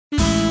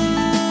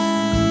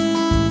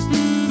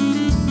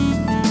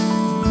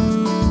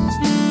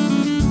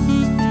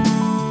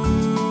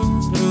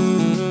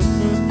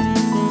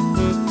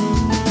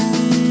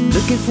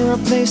for a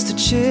place to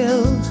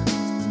chill,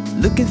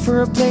 looking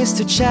for a place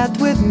to chat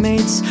with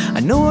mates. I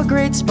know a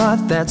great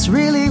spot that's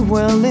really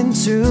well in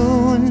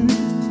tune.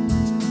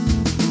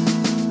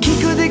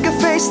 Chicco de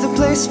Cafe's the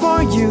place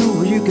for you,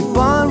 where you could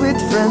bond with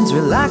friends,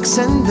 relax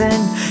and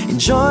then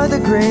enjoy the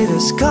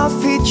greatest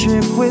coffee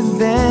trip with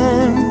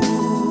them.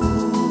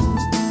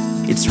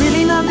 It's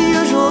really not the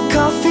usual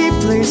coffee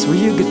place where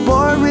you get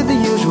bored with the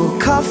usual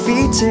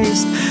coffee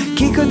taste.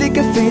 Chicco de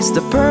Cafe's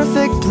the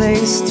perfect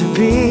place to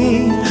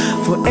be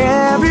for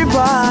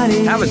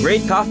everybody. Have a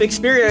great coffee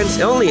experience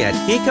only at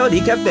Chicco de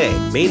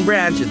Caffe. Main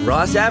branch is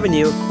Ross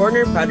Avenue,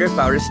 corner Padre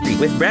Faura Street,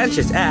 with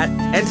branches at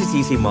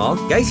NCCC Mall,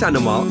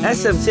 Gaisano Mall,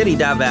 SM City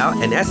Davao,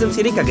 and SM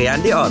City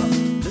Cagayan de Oro.